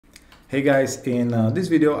Hey guys, in this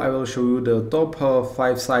video I will show you the top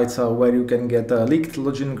 5 sites where you can get leaked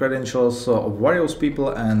login credentials of various people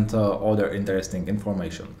and other interesting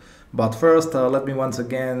information. But first, let me once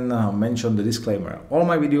again mention the disclaimer. All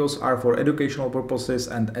my videos are for educational purposes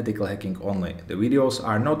and ethical hacking only. The videos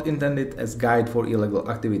are not intended as guide for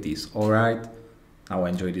illegal activities, alright? Now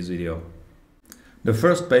enjoy this video. The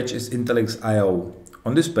first page is Intelix.io.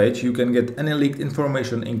 On this page you can get any leaked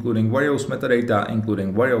information including various metadata,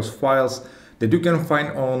 including various files that you can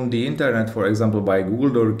find on the internet, for example by Google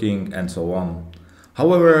dorking and so on.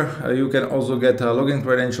 However, you can also get login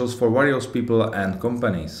credentials for various people and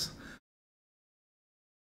companies.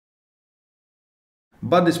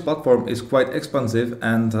 But this platform is quite expensive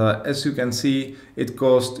and as you can see it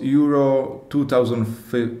costs euro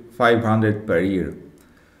 2,500 per year.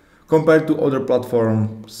 Compared to other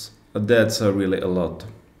platforms, that's really a lot.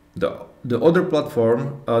 The other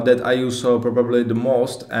platform that I use probably the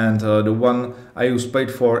most and the one I use paid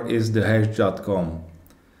for is thehash.com.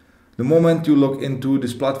 The moment you log into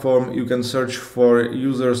this platform, you can search for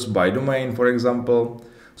users by domain, for example.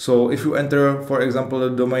 So if you enter, for example,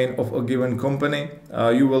 the domain of a given company,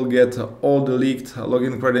 you will get all the leaked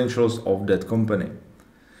login credentials of that company.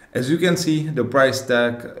 As you can see, the price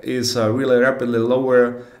tag is really rapidly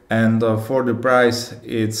lower, and for the price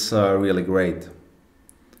it's really great.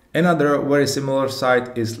 Another very similar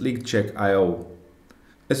site is LeakCheck.io.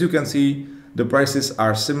 As you can see, the prices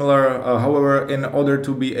are similar, however, in order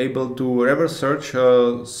to be able to reverse search,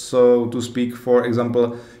 so to speak, for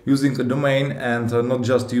example, using a domain and not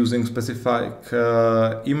just using specific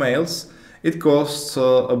emails, it costs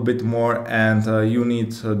a bit more and you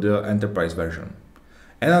need the enterprise version.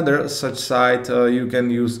 Another such site you can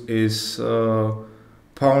use is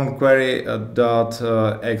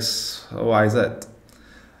poundquery.xyz.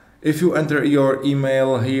 If you enter your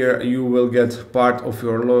email here, you will get part of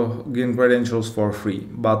your login credentials for free,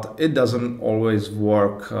 but it doesn't always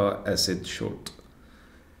work as it should.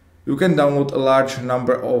 You can download a large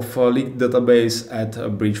number of leaked database at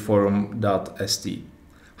breachforum.st.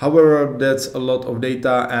 However, that's a lot of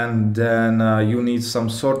data and then you need some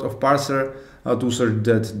sort of parser to search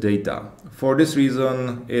that data. For this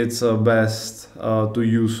reason, it's best to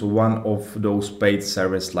use one of those paid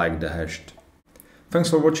services like the Hashed. Thanks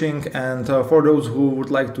for watching, and for those who would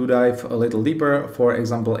like to dive a little deeper, for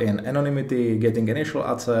example in anonymity, getting initial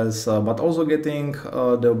access, but also getting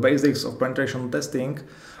the basics of penetration testing,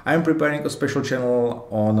 I am preparing a special channel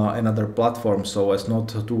on another platform so as not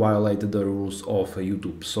to violate the rules of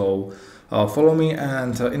YouTube. So follow me,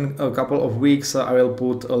 and in a couple of weeks I will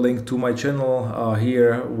put a link to my channel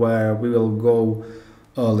here where we will go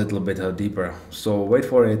a little bit deeper. So wait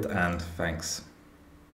for it, and thanks.